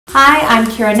Hi, I'm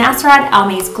Nasrat,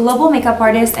 Almay's global makeup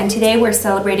artist, and today we're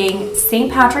celebrating St.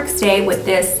 Patrick's Day with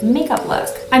this makeup look.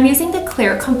 I'm using the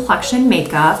Clear Complexion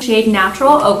makeup, shade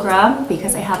Natural Ochre,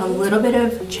 because I have a little bit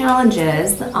of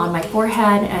challenges on my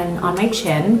forehead and on my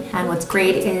chin. And what's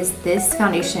great is this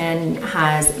foundation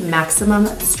has maximum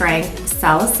strength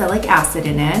salicylic acid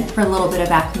in it for a little bit of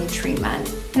acne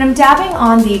treatment. And I'm dabbing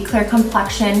on the Clear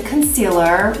Complexion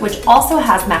concealer, which also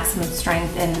has maximum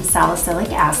strength in salicylic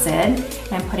acid.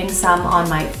 And I'm putting some on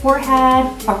my forehead,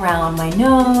 around my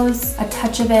nose, a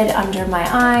touch of it under my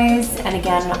eyes, and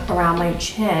again around my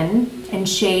chin in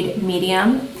shade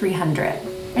Medium 300.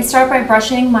 I start by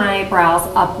brushing my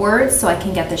brows upwards so I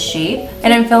can get the shape,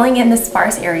 and I'm filling in the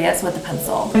sparse areas with a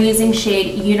pencil. I'm using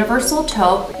shade Universal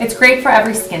Taupe. It's great for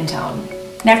every skin tone.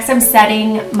 Next, I'm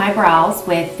setting my brows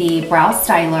with the brow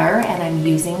styler, and I'm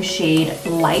using shade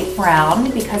Light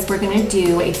Brown because we're gonna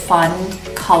do a fun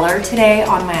color today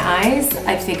on my eyes.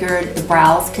 I figured the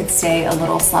brows could stay a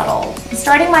little subtle. I'm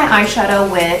starting my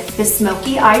eyeshadow with the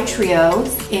Smoky Eye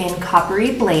Trios in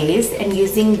Coppery Blaze, and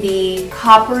using the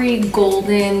coppery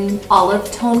golden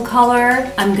olive tone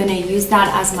color, I'm gonna use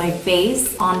that as my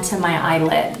base onto my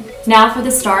eyelid. Now for the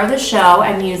star of the show,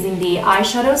 I'm using the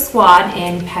Eyeshadow Squad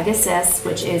in Pegasus,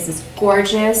 which is this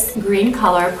gorgeous green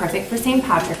color, perfect for St.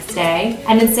 Patrick's Day.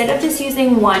 And instead of just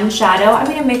using one shadow, I'm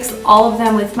gonna mix all of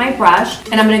them with my brush,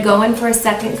 and I'm gonna go in for a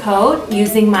second coat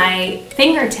using my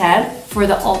fingertip for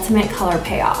the ultimate color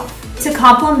payoff. To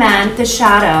complement the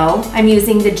shadow, I'm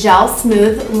using the Gel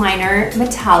Smooth Liner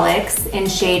Metallics in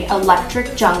shade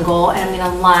Electric Jungle, and I'm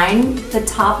gonna line the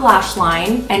top lash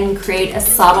line and create a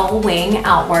subtle wing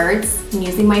outwards. I'm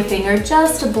using my finger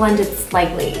just to blend it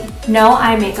slightly. No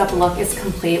eye makeup look is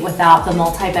complete without the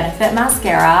Multi-Benefit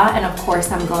Mascara, and of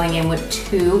course I'm going in with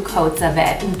 2 coats of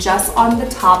it, and just on the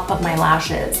top of my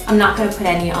lashes. I'm not gonna put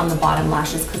any on the bottom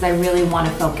lashes because I really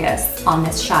wanna focus on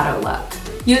this shadow look.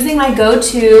 Using my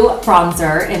go-to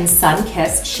bronzer in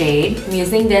Sun-Kissed shade, I'm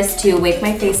using this to wake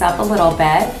my face up a little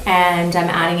bit, and I'm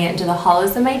adding it into the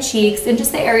hollows of my cheeks and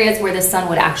just the areas where the sun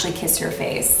would actually kiss your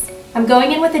face. I'm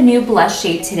going in with a new blush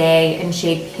shade today in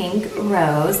shade Pink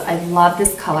Rose. I love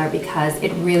this color because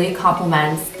it really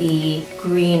complements the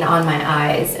green on my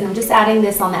eyes. And I'm just adding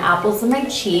this on the apples of my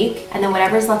cheek, and then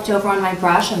whatever's left over on my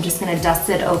brush, I'm just gonna dust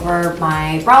it over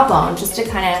my brow bone just to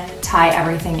kind of tie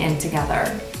everything in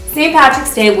together. St.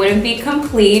 Patrick's Day wouldn't be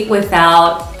complete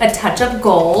without a touch of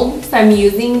gold, so I'm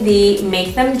using the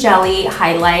Make Them Jelly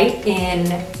highlight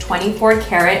in 24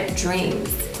 Karat Dreams.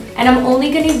 And I'm only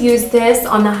going to use this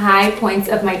on the high points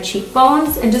of my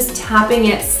cheekbones and just tapping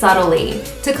it subtly.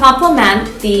 To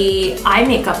complement the eye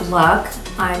makeup look,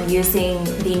 I'm using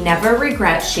the Never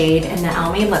Regret shade in the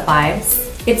Almay Lip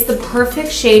Vibes. It's the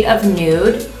perfect shade of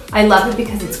nude. I love it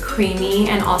because it's creamy,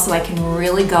 and also I can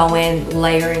really go in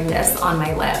layering this on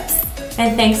my lips.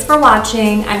 And thanks for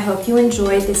watching. I hope you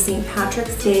enjoyed the St.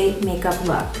 Patrick's Day makeup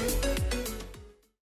look.